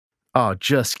Oh,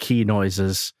 just key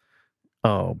noises.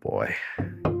 Oh boy.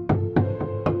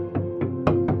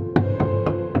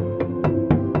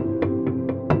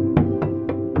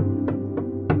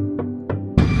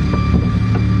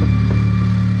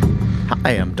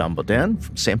 Hi, I'm Don Bodan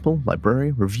from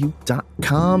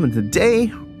SampleLibraryReview.com, and today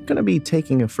we're going to be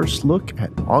taking a first look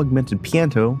at Augmented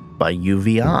Piano by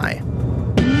UVI.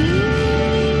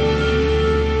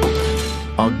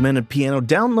 Augmented Piano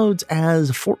downloads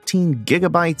as 14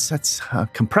 gigabytes. That's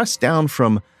compressed down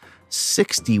from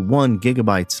 61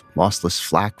 gigabytes lossless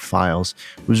FLAC files.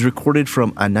 It was recorded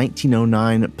from a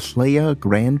 1909 Playa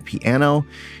grand piano.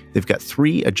 They've got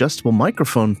 3 adjustable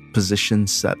microphone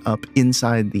positions set up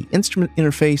inside the instrument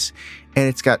interface, and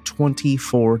it's got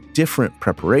 24 different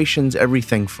preparations,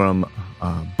 everything from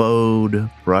bowed,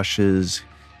 brushes,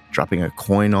 dropping a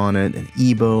coin on it, an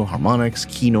ebow, harmonics,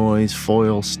 key noise,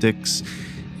 foil, sticks,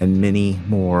 and many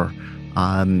more.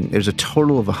 There's a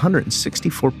total of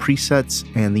 164 presets,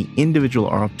 and the individual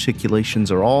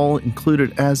articulations are all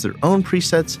included as their own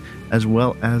presets, as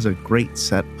well as a great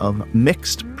set of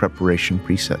mixed preparation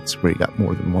presets where you got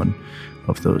more than one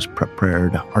of those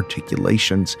prepared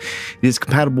articulations. It is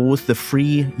compatible with the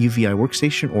free UVI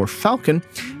workstation or Falcon.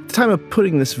 At the time of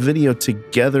putting this video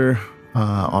together,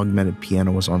 Augmented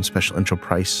Piano was on special intro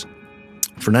price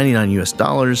for $99 US.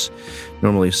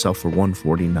 Normally sell for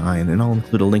 $149, and I'll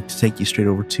include a link to take you straight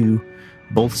over to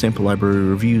both Sample Library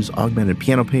Reviews Augmented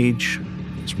Piano page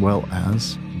as well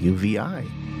as UVI.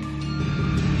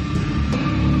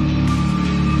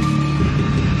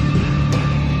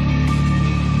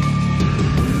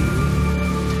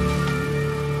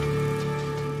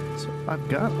 So I've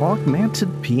got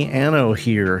Augmented Piano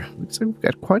here. Looks like we've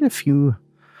got quite a few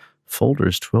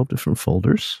folders, 12 different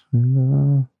folders,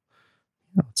 and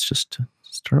let's just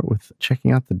start with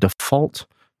checking out the default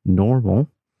normal.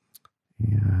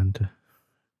 And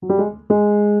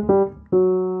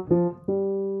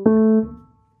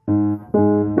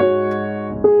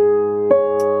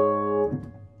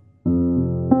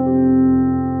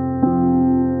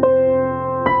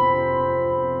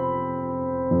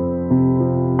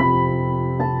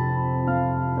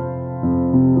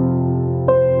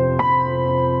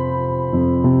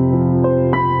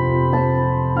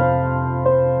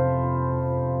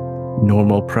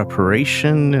normal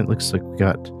preparation. It looks like we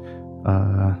got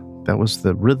that was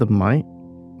the rhythm mic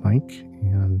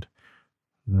and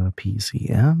the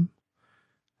PZM,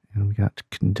 and we got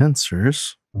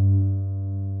condensers.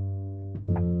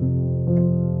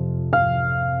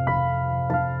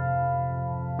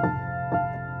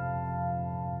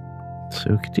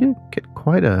 So could you get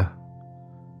quite a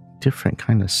different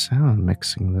kind of sound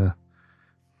mixing the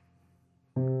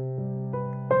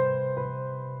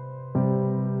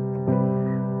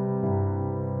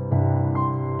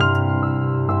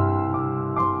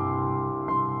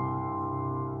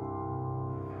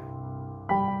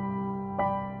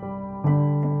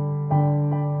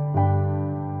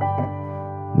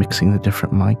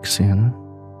different mics in.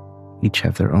 Each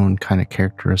have their own kind of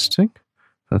characteristic.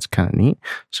 That's kind of neat.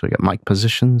 So we got mic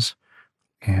positions,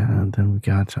 and then we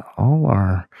got all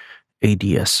our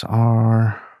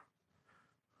ADSR,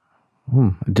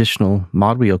 additional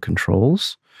mod wheel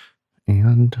controls,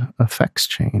 and effects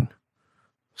chain.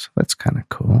 So that's kind of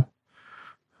cool.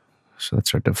 So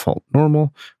that's our default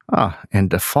normal. And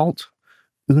default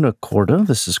una corda.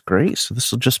 This is great. So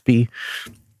this will just be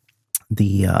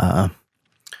the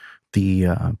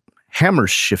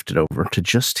hammer's shifted over to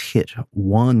just hit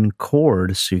one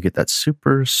chord, so you get that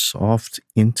super soft,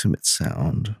 intimate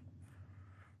sound.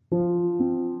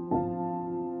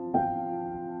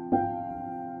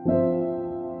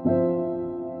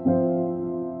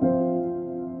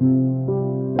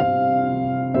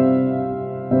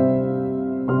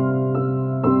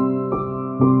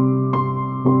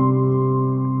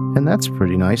 And that's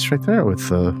pretty nice right there with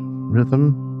the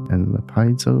rhythm and the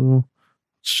piezo.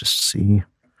 Let's just see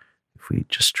if we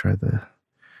just try the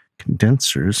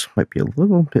condensers. Might be a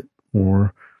little bit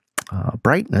more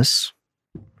brightness.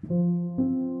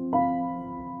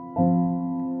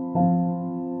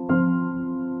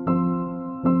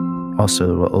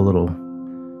 Also a little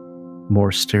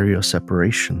more stereo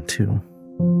separation too.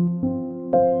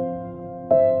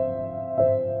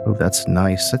 Oh, that's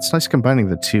nice. That's nice combining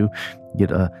the two. You get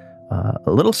a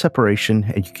little separation,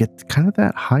 and you get kind of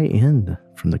that high end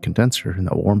from the condenser and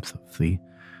the warmth of the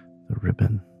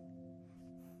ribbon.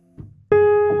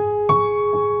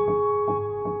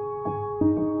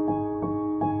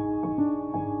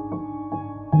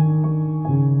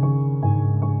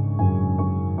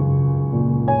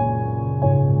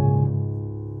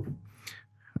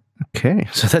 Okay,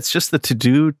 so that's just the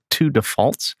to-do two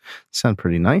defaults. Sound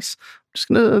pretty nice.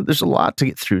 There's a lot to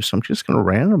get through, so I'm just gonna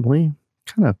randomly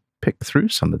kind of pick through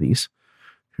some of these.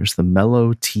 Here's the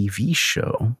Mellow TV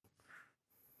show.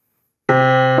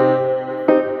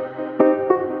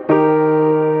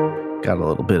 Got a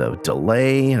little bit of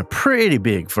delay and a pretty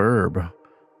big verb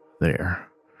there.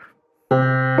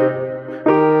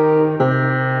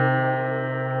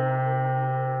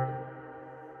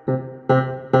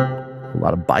 A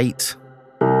lot of bite.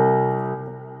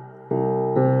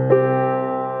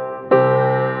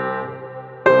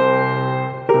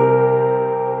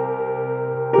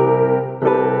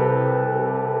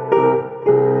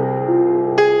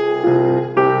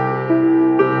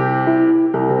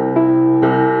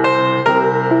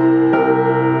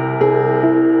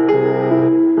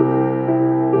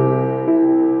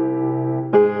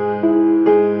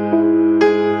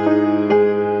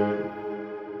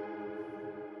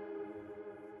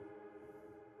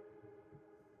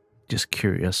 Just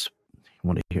curious, you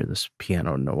want to hear this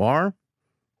piano noir.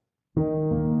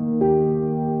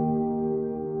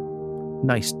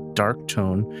 Nice dark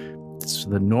tone. It's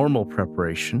the normal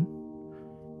preparation.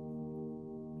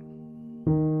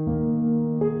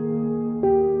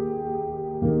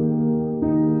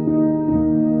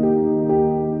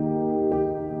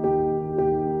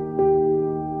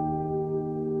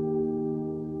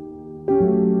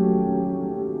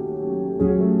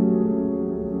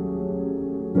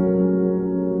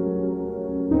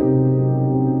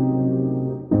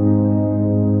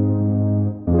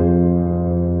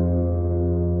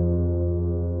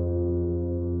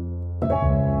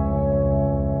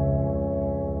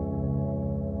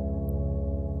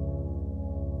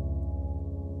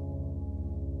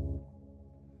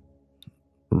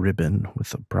 Ribbon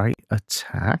with a bright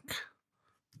attack.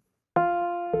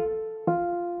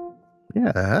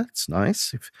 Yeah, that's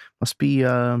nice. Must be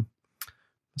some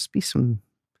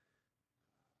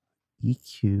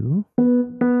EQ.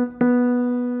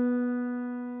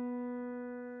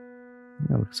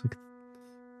 Yeah, looks like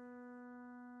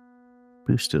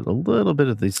boosted a little bit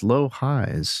of these low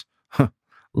highs.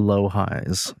 Low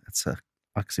highs. That's a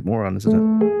oxymoron,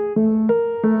 isn't it?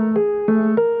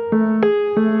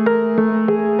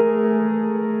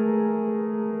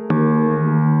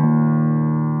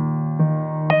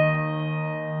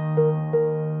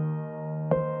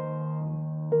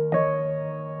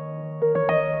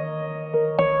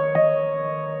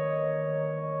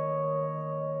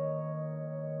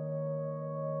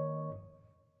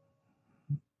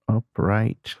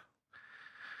 Upright.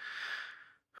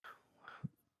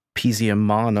 Pizzia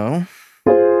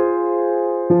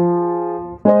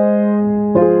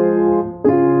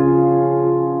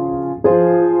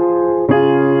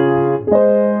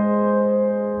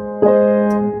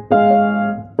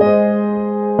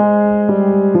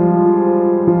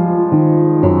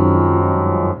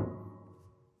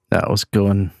That was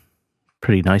going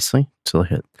pretty nicely till I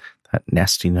hit that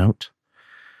nasty note.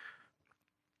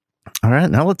 All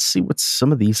right, now let's see what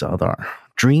some of these other are.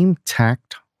 Dream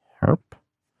tact harp.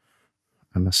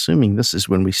 I'm assuming this is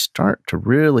when we start to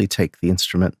really take the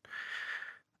instrument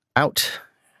out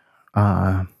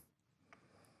in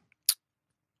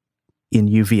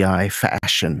UVI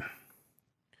fashion,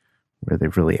 where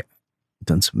they've really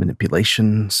done some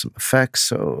manipulation, some effects.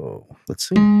 So let's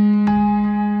see.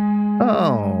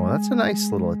 Oh, that's a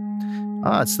nice little...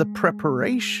 it's the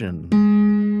preparation.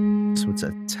 So it's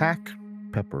attack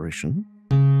preparation.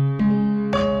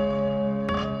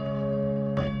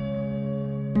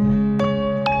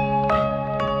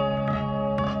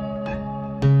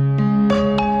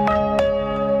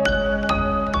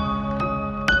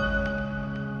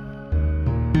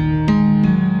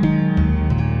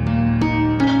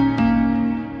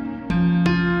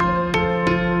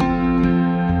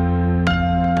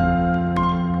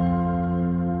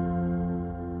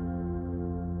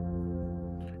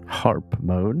 Harp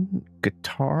mode,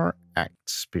 guitar act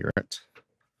spirit.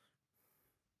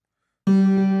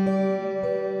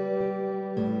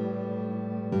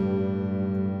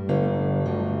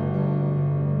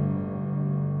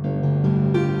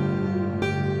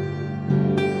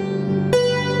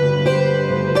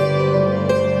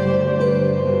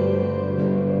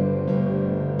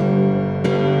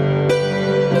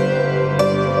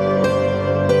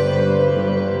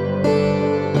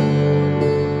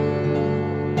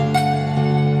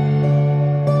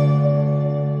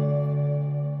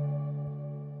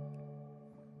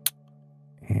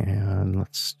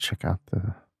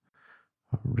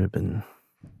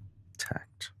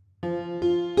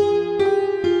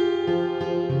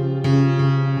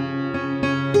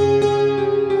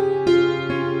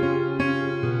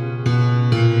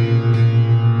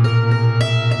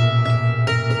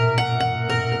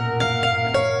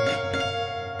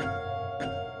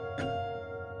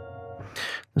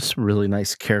 Some really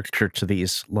nice character to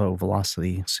these low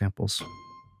velocity samples.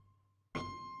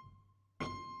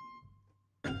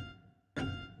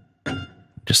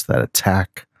 Just that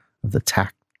attack of the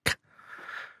tack.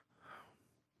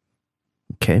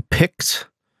 Okay, picked.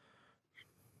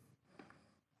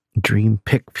 Dream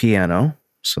pick piano.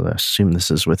 So I assume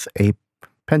this is with a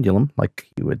pendulum, like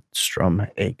you would strum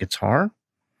a guitar.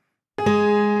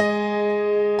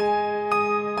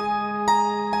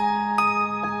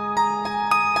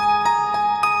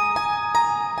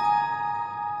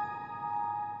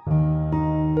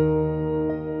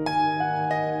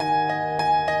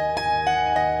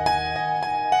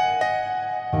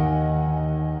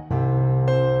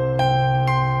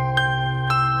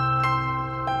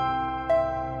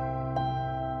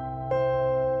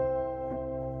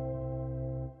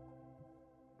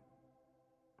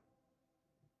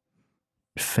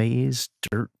 Phase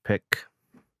dirt pick.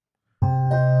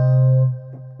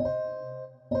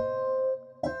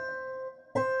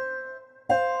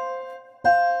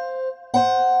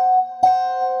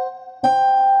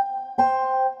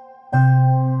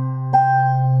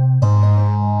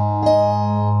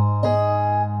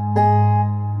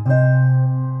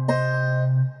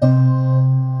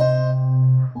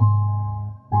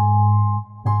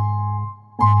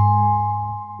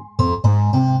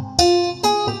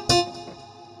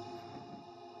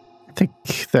 I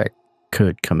think that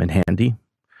could come in handy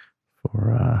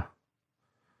for,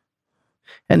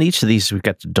 and each of these we've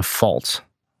got the default.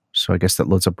 So I guess that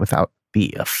loads up without the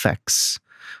effects.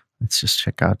 Let's just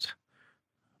check out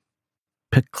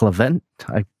pick clavent.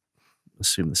 I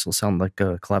assume this will sound like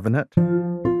a clavinet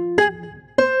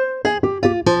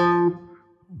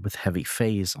with heavy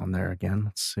phase on there again.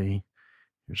 Let's see.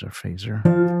 Here's our phaser.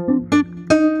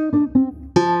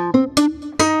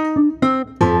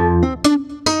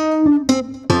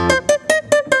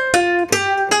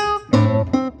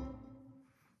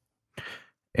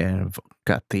 And I've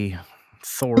got the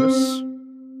Thorus.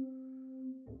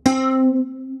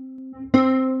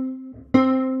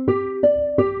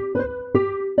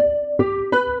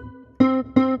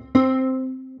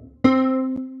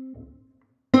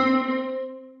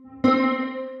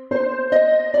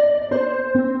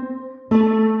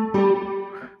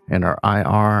 And our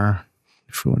IR,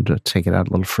 if we wanted to take it out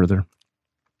a little further.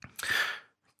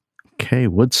 Okay,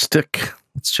 wood stick.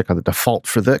 Let's check out the default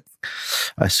for that.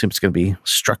 I assume it's going to be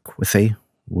struck with a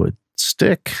wood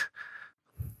stick.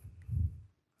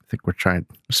 I think we're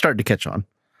starting to catch on.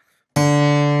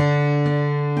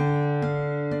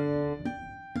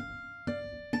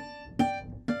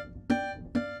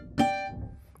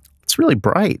 It's really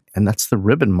bright, and that's the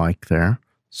ribbon mic there.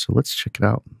 So let's check it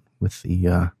out with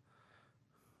the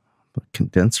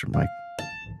condenser mic.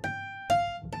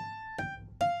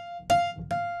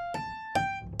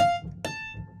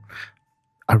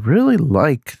 I really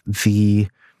like the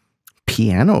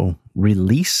piano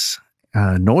release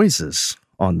noises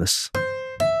on this.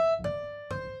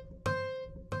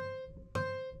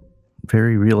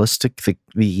 Very realistic.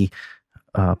 The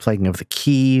playing of the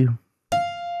key.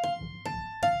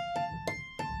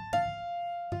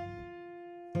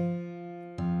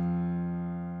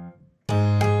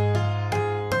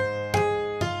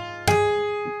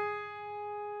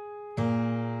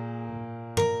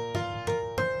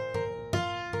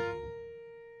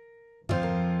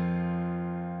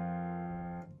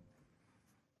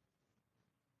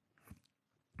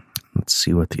 Let's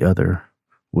see what the other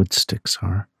wood sticks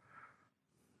are.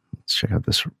 Let's check out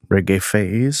this reggae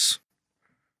phase.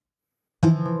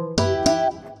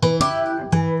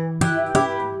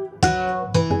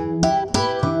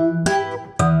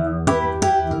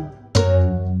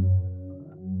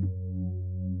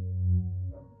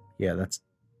 Yeah, that's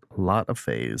a lot of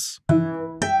phase.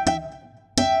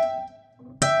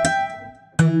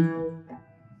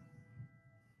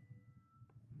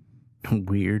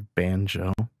 Weird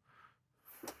banjo.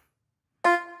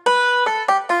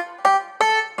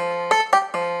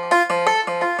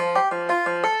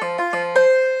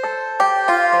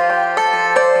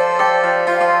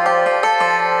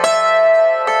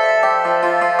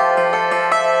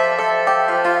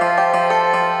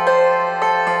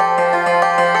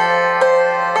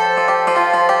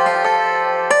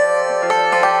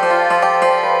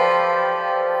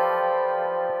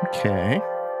 Okay.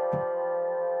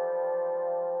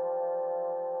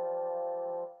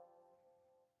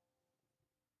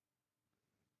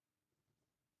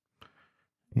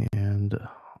 And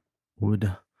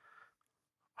wood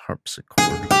harpsichord.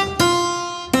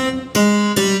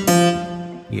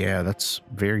 Yeah, that's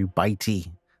very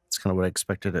bitey. That's kind of what I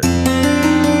expected it.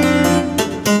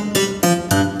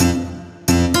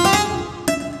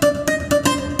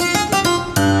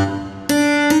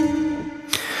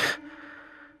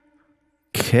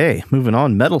 Okay, moving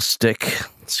on. Metal stick.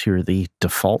 Let's hear the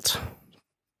default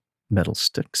metal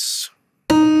sticks.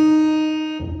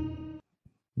 And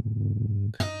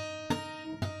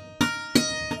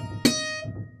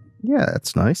yeah,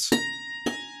 that's nice.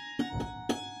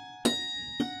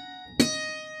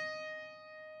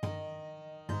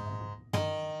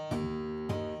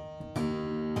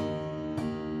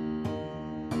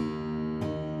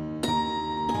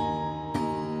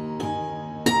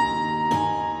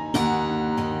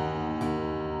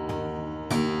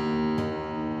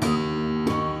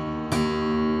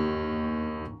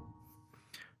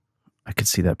 I could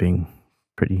see that being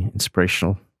pretty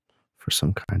inspirational for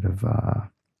some kind of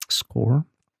score.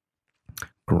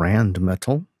 Grand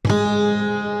metal.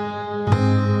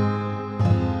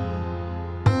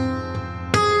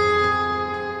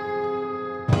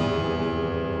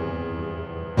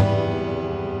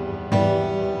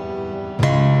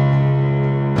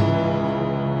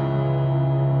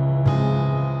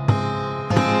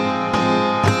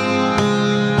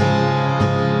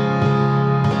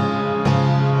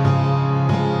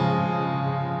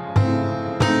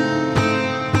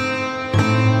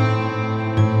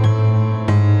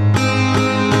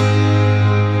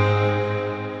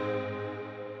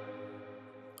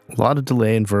 A lot of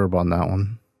delay and verb on that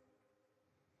one.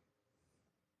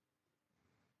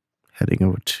 Heading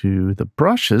over to the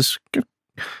brushes. Get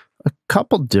a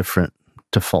couple different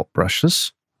default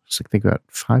brushes. Looks like they got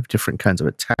 5 different kinds of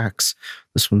attacks.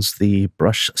 This one's the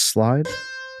brush slide.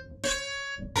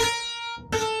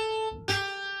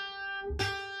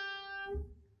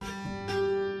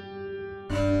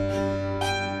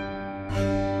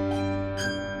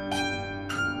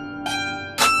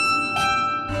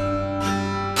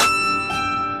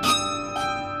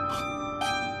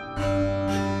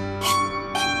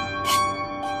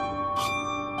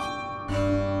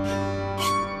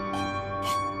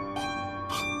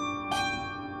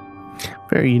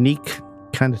 Very unique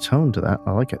kind of tone to that.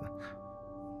 I like it.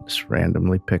 Just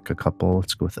randomly pick a couple.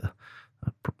 Let's go with a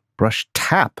brush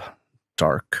tap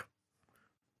dark.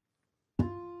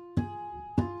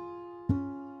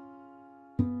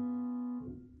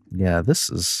 Yeah, this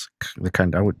is the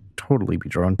kind I would totally be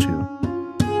drawn to.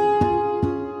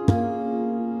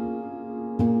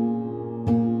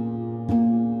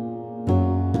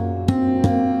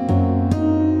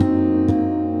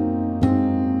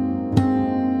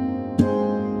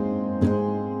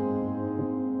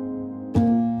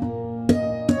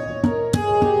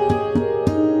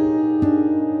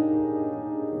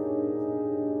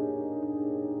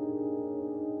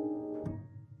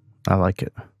 I like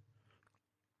it.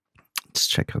 Let's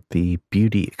check out the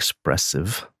Beauty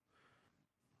Expressive.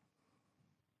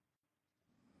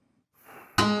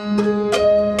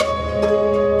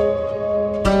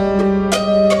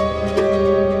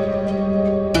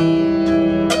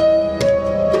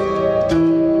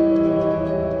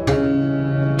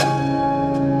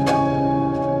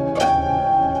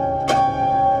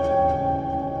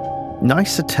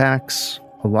 Nice attacks,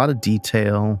 a lot of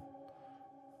detail.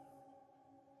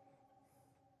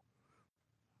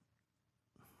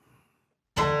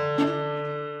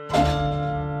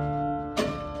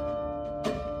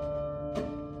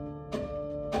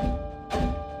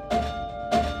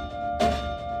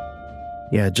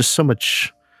 Yeah, just so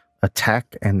much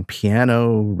attack and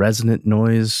piano resonant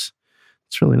noise.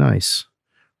 It's really nice.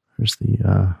 There's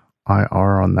the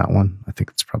IR on that one. I think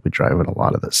it's probably driving a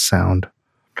lot of the sound.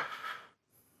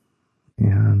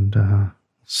 And let's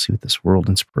see what this world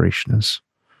inspiration is.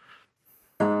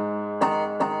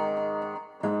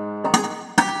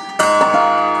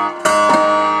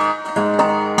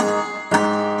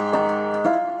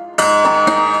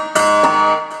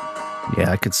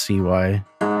 Yeah, I could see why.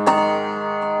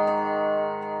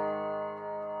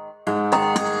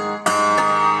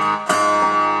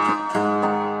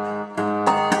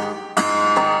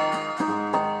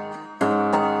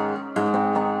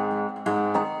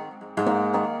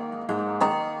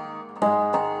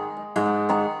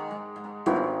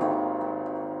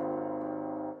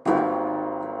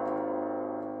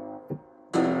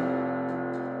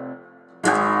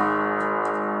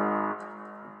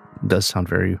 It does sound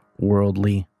very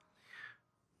worldly.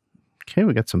 Okay,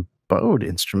 we got some bowed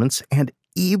instruments and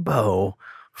ebow.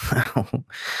 Wow.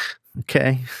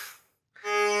 Okay.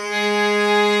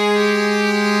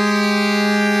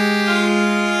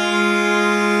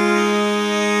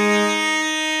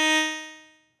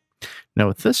 Now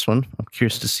with this one, I'm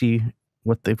curious to see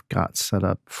what they've got set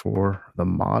up for the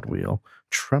mod wheel,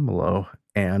 tremolo,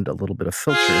 and a little bit of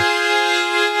filter.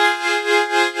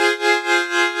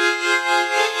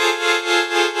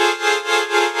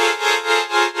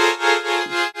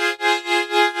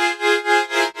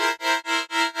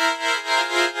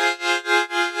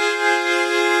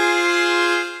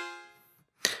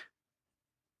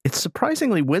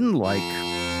 surprisingly wind-like.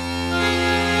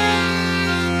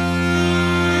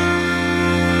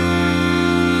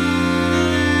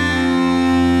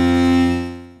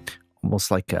 Almost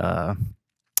like a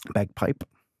bagpipe.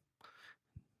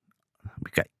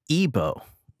 We've got EBow,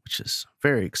 which is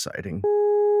very exciting.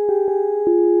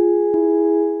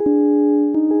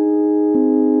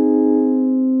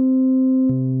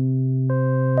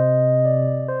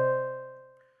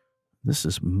 This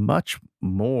is much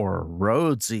more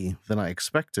Rhodesy than I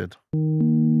expected.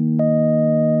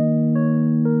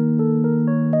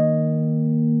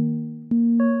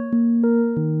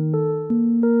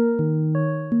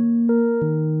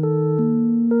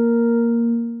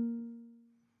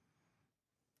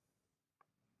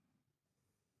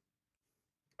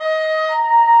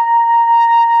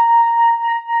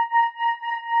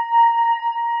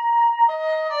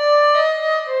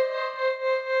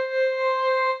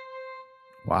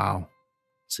 Wow.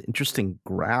 It's an interesting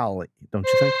growl, don't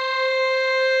you think?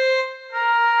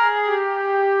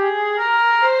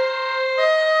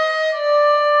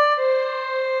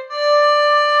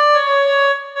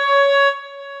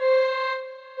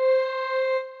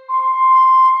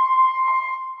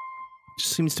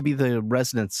 Just seems to be the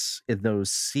resonance in those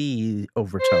C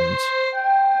overtones.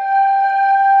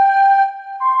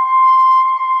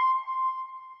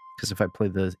 Because if I play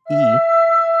the E,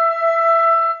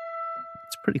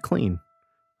 it's pretty clean.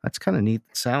 That's kind of neat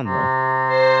sound, though.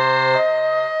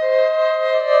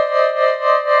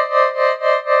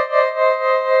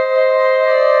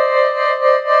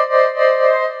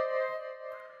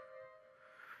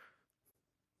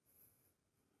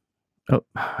 Oh,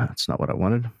 that's not what I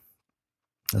wanted.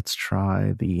 Let's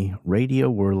try the Radio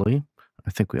Whirly. I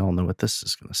think we all know what this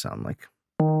is going to sound like.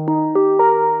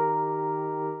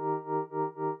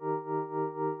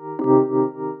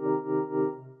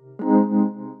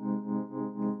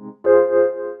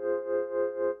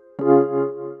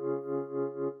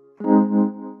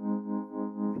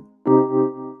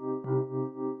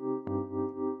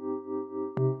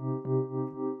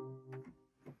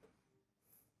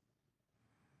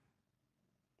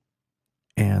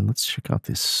 And let's check out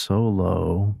this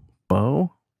solo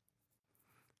bow.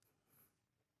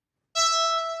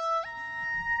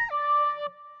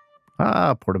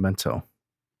 Ah, portamento.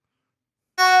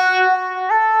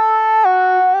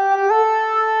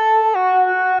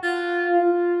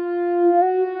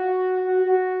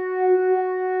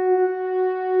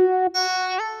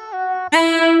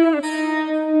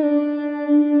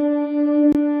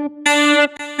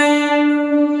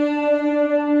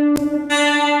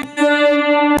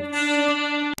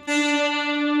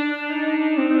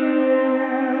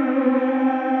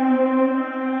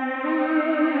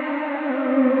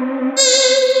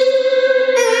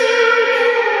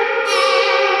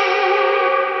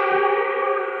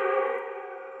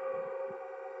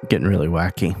 Getting really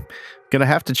wacky. Gonna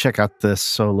have to check out this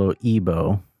solo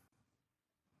EBow.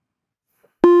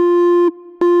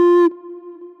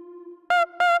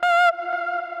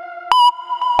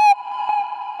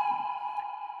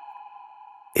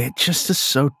 It just is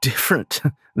so different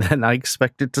than I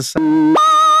expected to sound.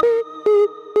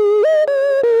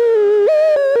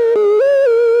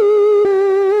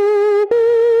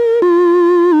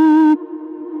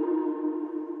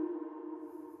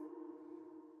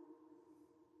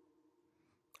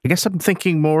 I guess I'm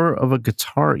thinking more of a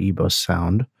guitar EBow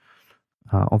sound,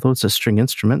 although it's a string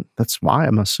instrument. That's why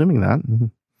I'm assuming that.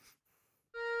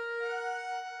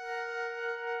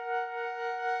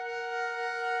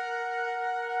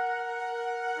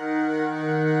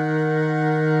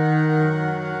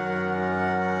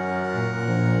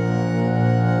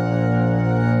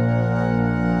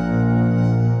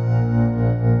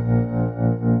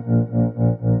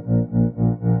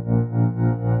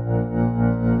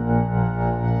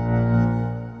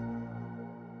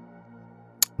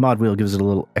 Mod Wheel gives it a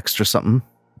little extra something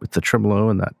with the tremolo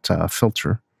and that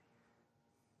filter.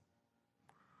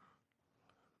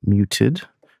 Muted,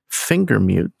 finger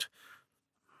mute,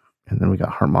 and then we got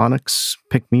harmonics,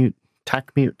 pick mute,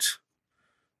 tack mute.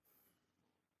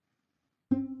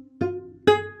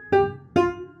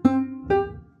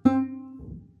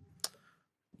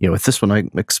 Yeah, with this one, I'm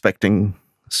expecting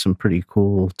some pretty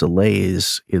cool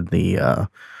delays in the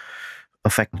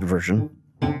affected version.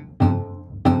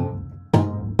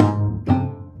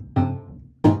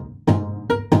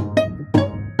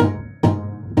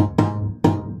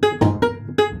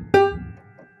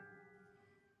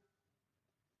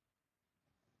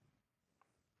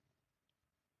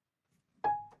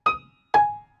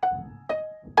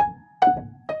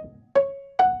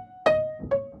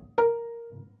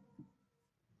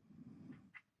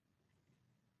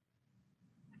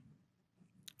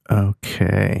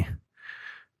 Okay.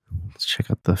 Let's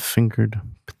check out the fingered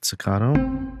pizzicato.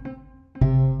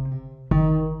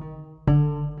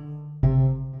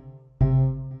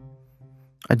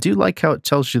 I do like how it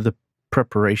tells you the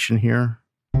preparation here.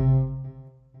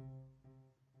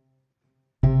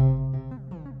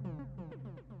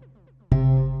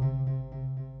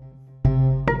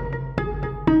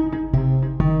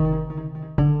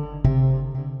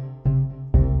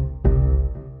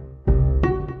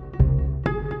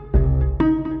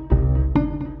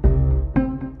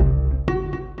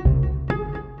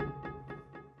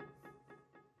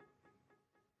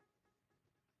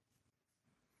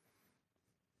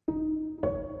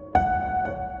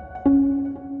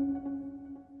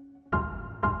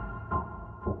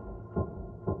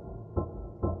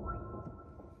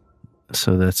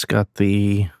 So that's got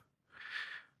the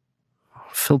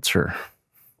filter.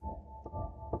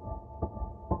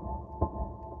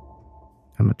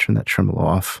 I'm going to turn that tremolo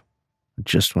off. I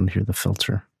just want to hear the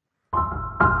filter.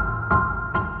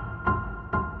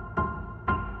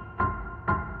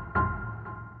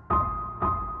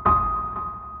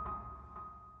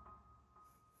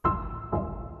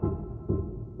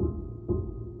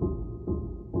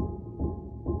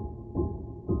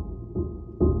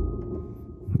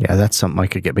 Yeah, that's something I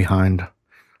could get behind.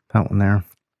 That one there.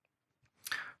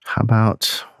 How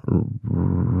about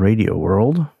Radio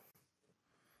World?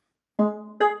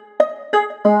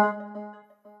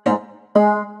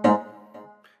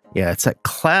 Yeah, it's that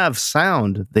clav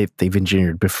sound they've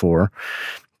engineered before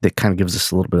that kind of gives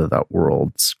us a little bit of that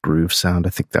world's groove sound. I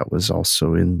think that was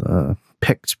also in the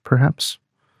picked, perhaps.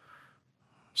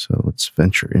 So let's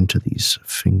venture into these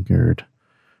fingered.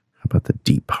 How about the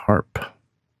deep harp?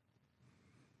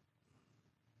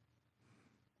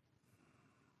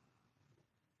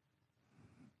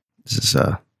 This is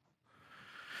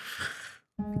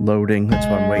loading. That's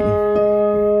why I'm waiting.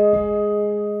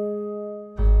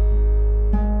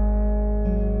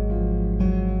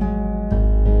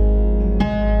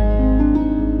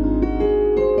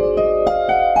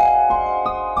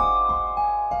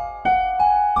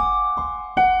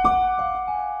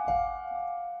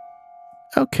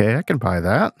 Okay, I can buy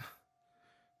that. How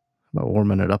about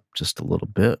warming it up just a little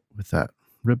bit with that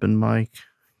ribbon mic?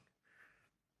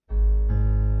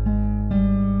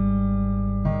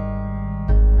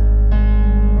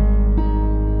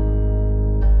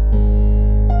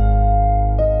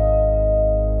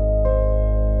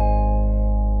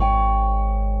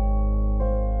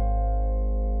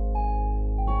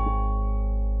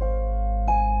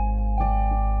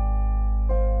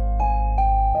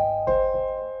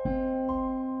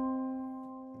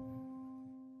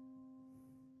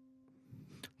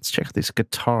 Let's check out this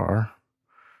guitar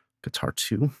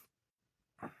 2.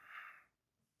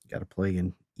 Got to play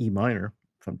in E minor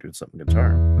if I'm doing something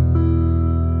guitar.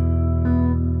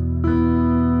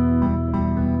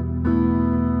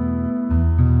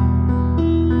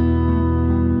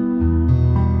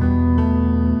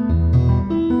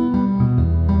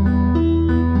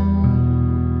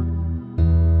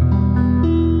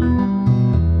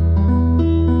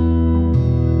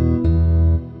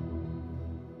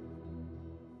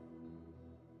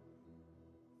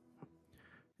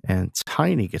 And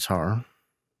tiny guitar.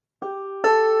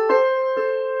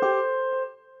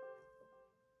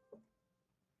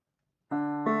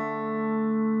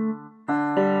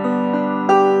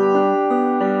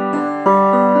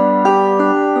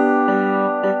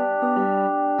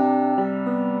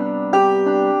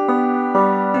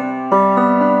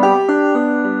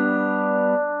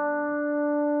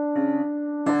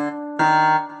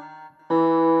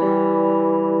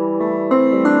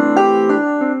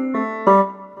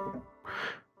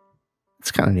 It's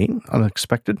kind of neat,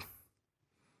 unexpected.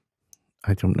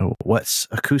 I don't know what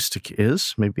acoustic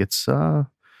is. Maybe it's a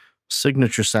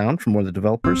signature sound from one of the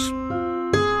developers.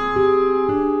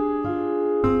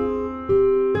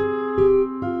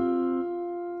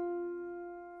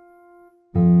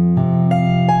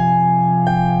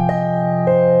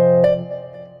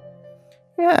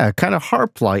 Yeah, kind of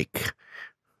harp-like.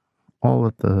 All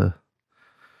at the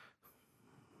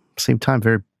same time,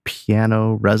 very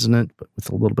piano resonant, but with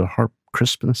a little bit of harp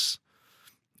crispness.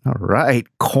 All right,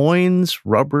 coins,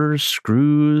 rubbers,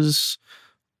 screws,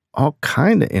 all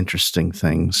kind of interesting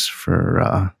things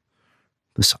for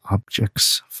this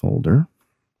objects folder.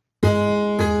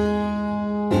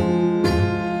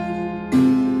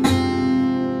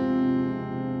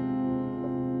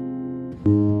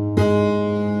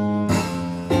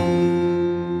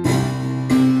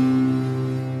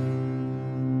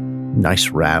 Nice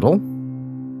rattle.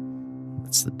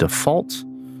 That's the default.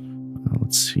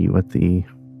 Let's see what the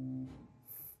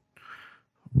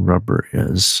rubber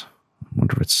is. I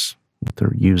wonder if it's what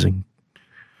they're using.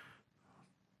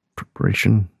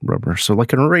 Preparation rubber. So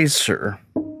like an eraser.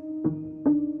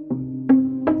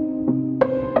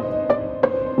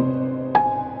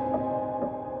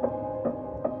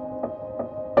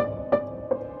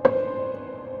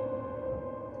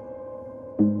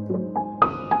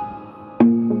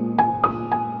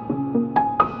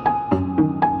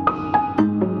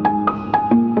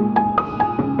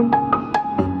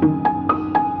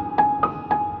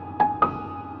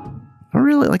 I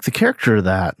really like the character of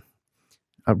that.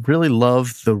 I really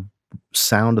love the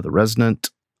sound of the resonant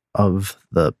of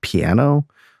the piano.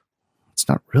 It's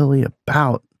not really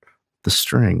about the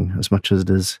string as much as it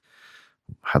is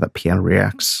how that piano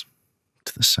reacts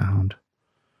to the sound.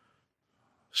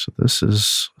 So this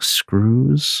is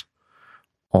screws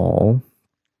all.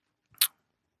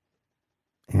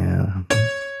 And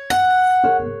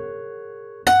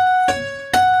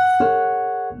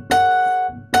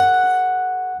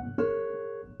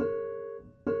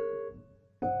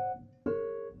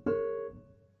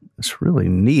it's really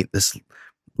neat, this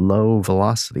low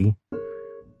velocity.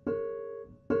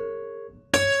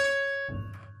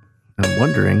 I'm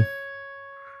wondering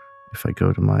if I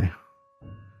go to my...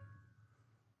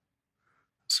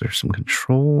 Is there some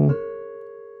control?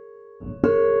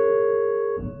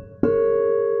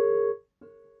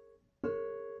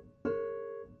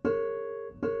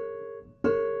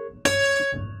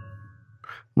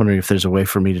 Wondering if there's a way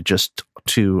for me to just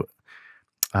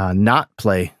not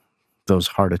play those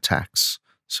heart attacks.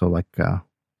 So like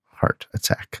heart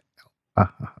attack. And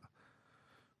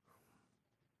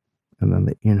then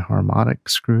the inharmonic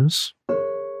screws.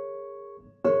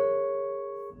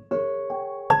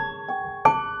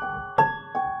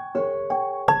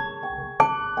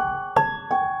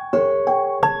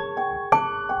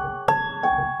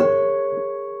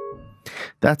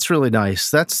 That's really nice.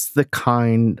 That's the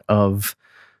kind of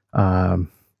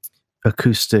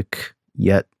acoustic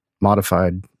yet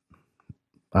modified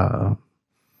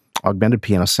augmented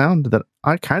piano sound that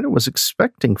I kind of was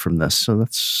expecting from this. So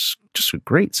that's just a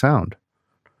great sound.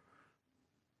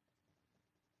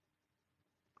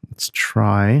 Let's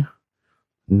try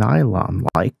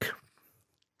nylon-like.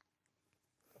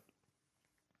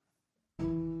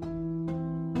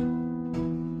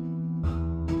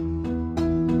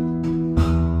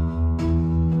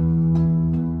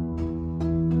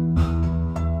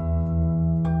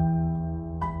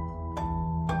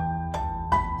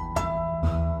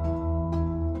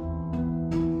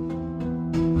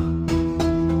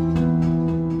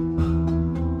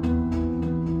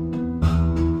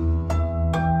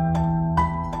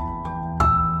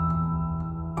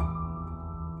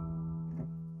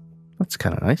 That's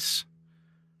kind of nice.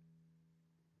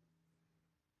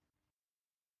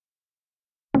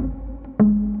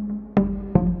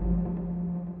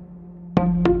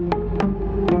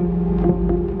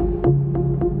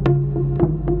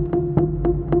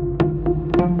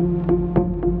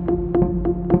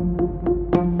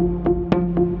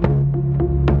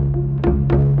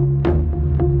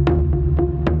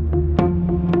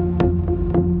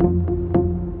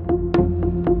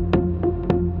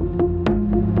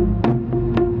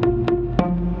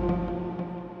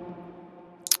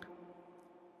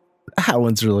 That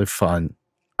one's really fun.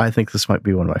 I think this might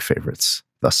be one of my favorites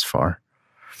thus far.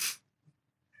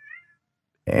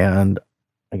 And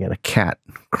I got a cat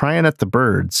crying at the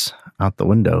birds out the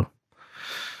window.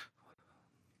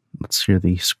 Let's hear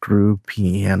the screw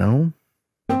piano.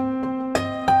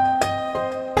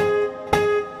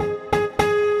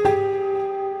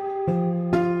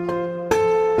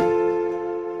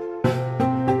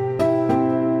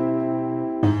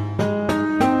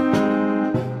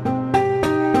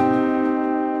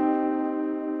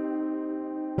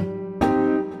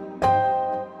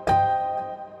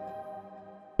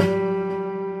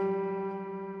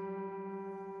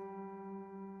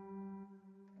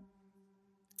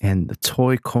 And the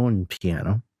toy corn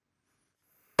piano.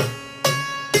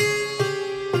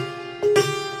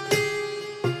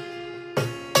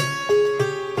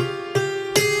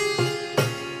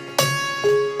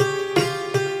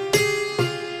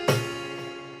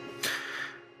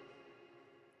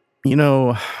 You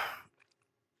know,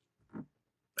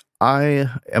 I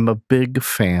am a big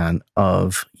fan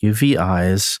of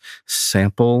UVI's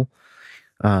sample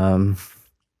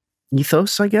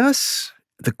ethos, I guess.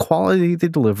 The quality they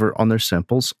deliver on their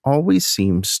samples always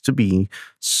seems to be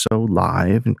so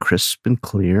live and crisp and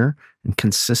clear and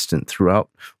consistent throughout,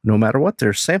 no matter what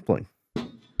they're sampling.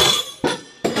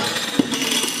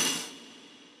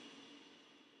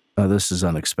 Oh, this is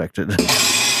unexpected.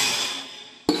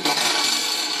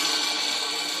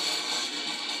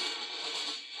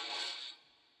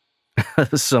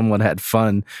 someone had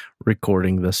fun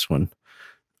recording this one.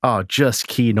 Oh, just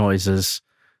key noises.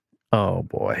 Oh,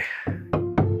 boy.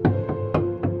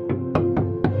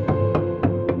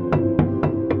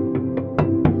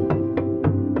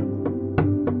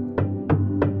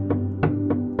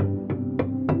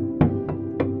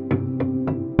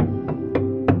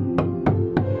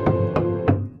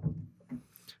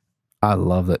 I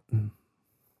love it.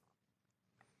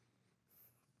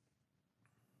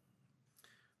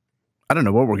 I don't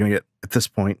know what we're going to get at this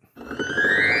point.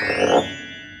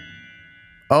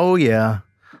 Oh, yeah.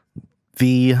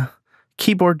 The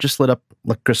keyboard just lit up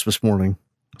like Christmas morning.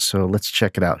 So let's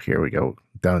check it out. Here we go.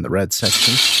 Down in the red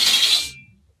section.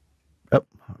 Oh,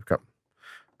 I've got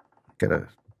to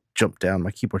jump down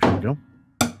my keyboard. Here we go.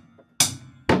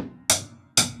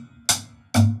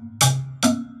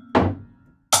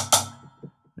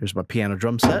 There's my piano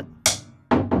drum set.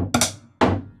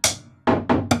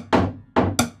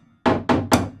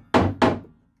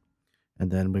 And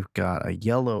then we've got a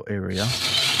yellow area.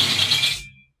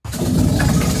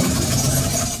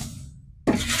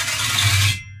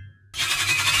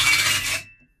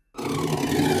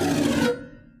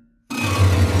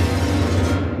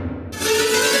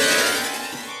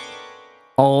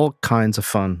 All kinds of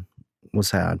fun was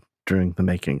had during the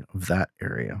making of that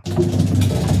area.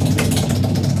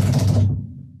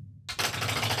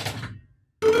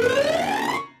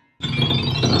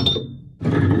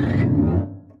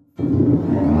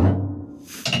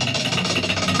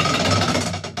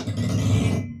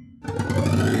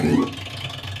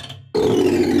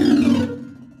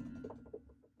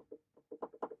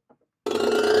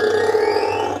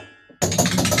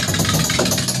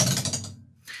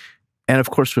 And of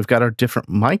course, we've got our different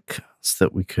mics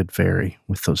that we could vary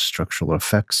with those structural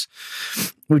effects.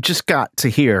 We just got to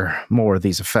hear more of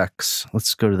these effects.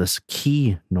 Let's go to this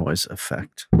key noise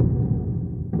effect.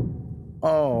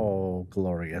 Oh,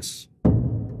 glorious.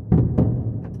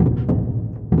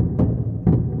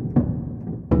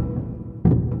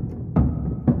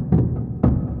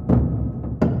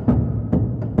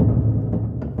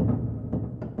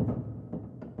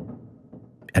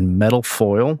 And metal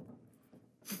foil.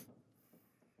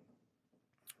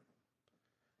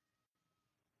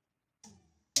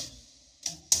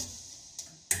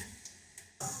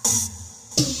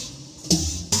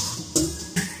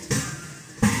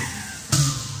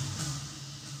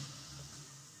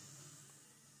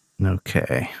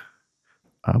 Okay,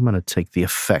 I'm going to take the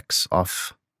effects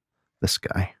off this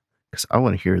guy because I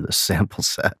want to hear the sample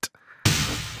set.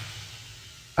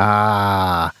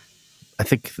 Ah, I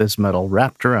think there's metal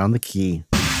wrapped around the key.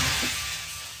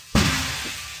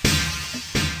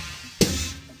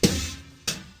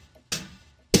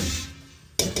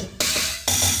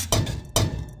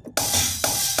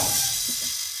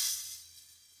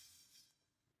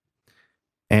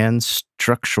 And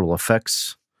structural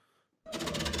effects.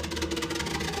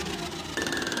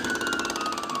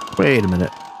 Wait a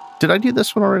minute. Did I do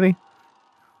this one already?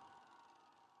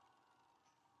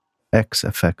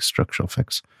 XFX, structural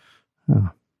effects. Oh,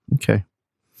 okay.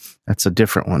 That's a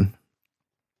different one.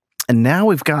 And now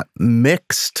we've got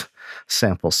mixed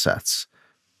sample sets,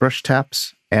 brush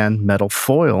taps and metal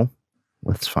foil.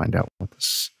 Let's find out what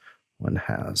this one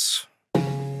has.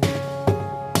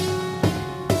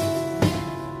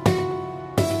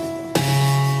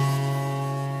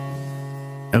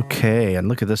 Okay, and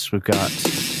look at this. We've got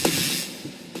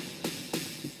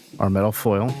our metal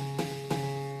foil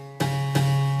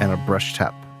and a brush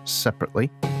tap separately.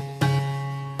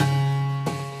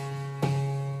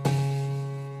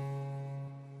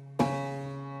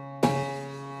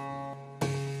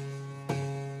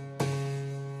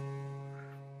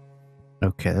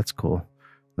 Okay, that's cool.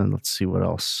 Then let's see what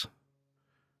else.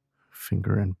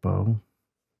 Finger and bow.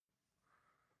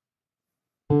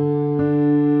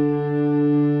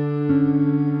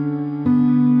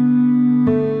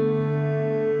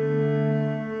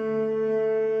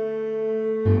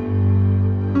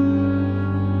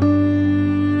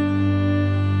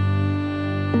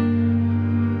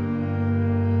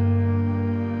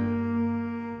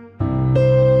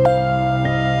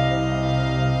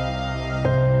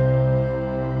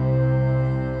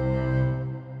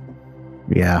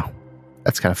 Yeah,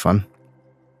 that's kind of fun.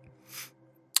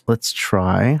 Let's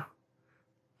try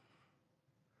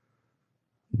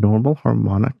normal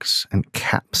harmonics and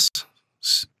caps.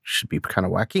 Should be kind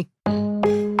of wacky.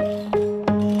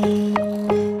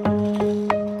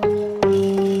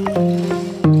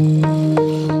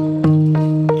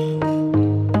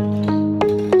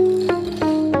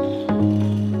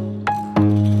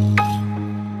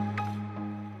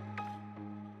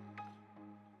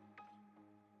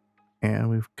 And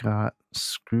we've got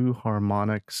screw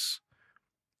harmonics,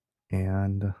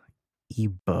 and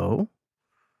E-bow.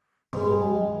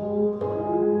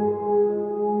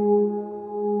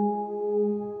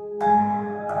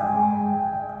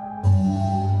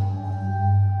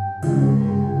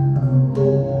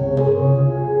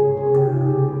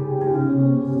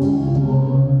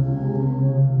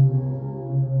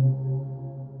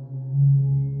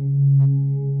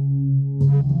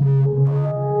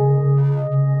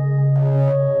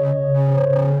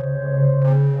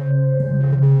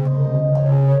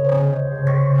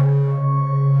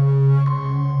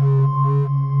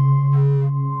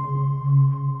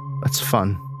 That's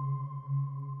fun.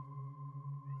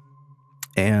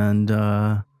 And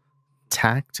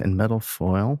tacked and metal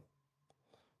foil.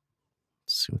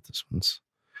 Let's see what this one's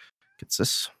gets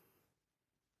this.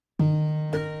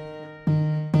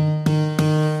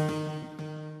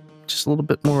 Just a little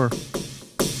bit more of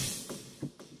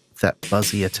that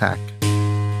buzzy attack.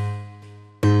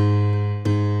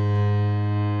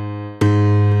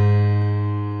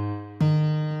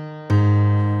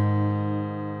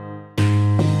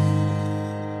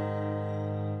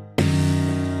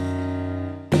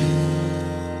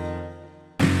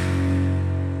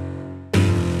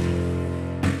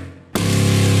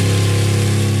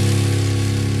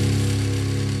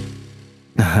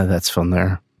 That's fun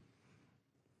there.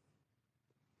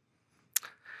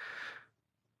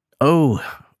 Oh,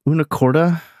 una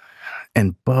corda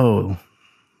and bow.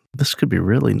 This could be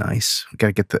really nice. We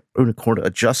gotta get the una corda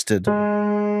adjusted.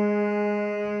 I'm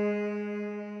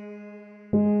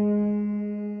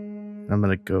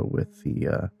gonna go with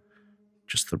the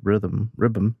just the ribbon.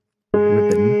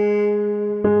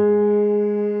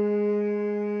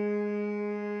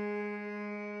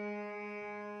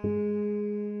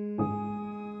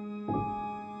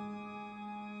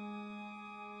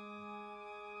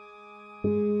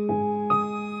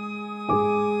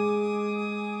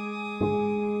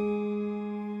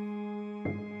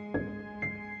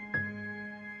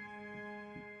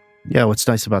 Yeah, what's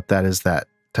nice about that is that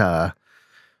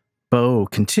bow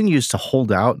continues to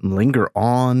hold out and linger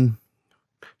on,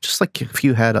 just like if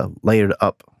you had layered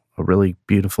up a really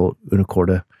beautiful una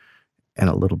corda and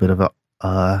a little bit of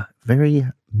a very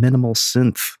minimal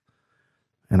synth.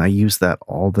 And I use that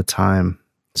all the time,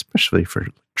 especially for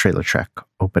trailer track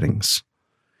openings.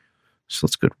 So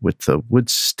let's go with the wood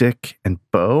stick and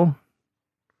bow.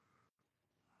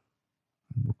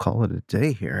 We'll call it a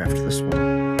day here after this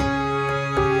one.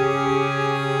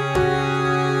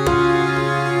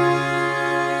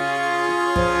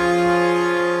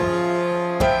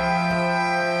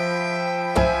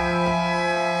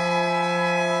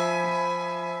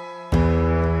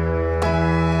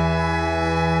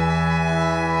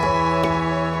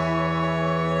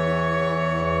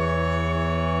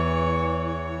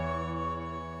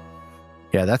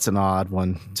 Yeah, that's an odd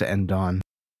one to end on.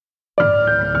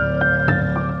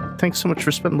 Thanks so much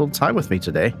for spending a little time with me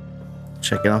today.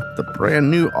 Checking out the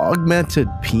brand new Augmented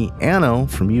Piano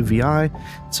from UVI.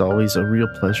 It's always a real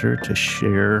pleasure to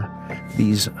share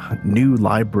these new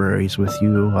libraries with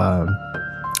you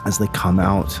as they come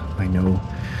out. I know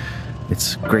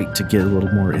it's great to get a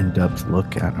little more in-depth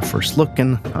look at a first look,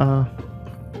 and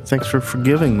thanks for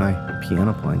forgiving my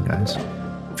piano playing, guys.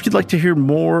 If you'd like to hear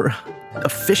more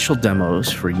official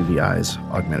demos for UVI's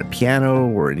Augmented Piano,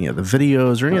 or any of the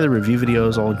videos, or any other review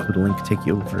videos, I'll include a link to take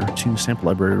you over to Sample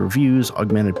Library Reviews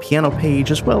Augmented Piano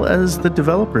page, as well as the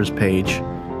developers page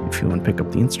if you want to pick up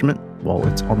the instrument while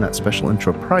it's on that special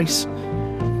intro price.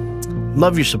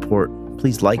 Love your support.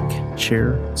 Please like,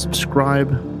 share,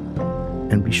 subscribe,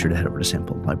 and be sure to head over to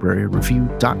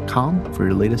samplelibraryreview.com for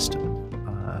your latest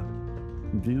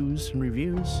news and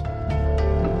reviews.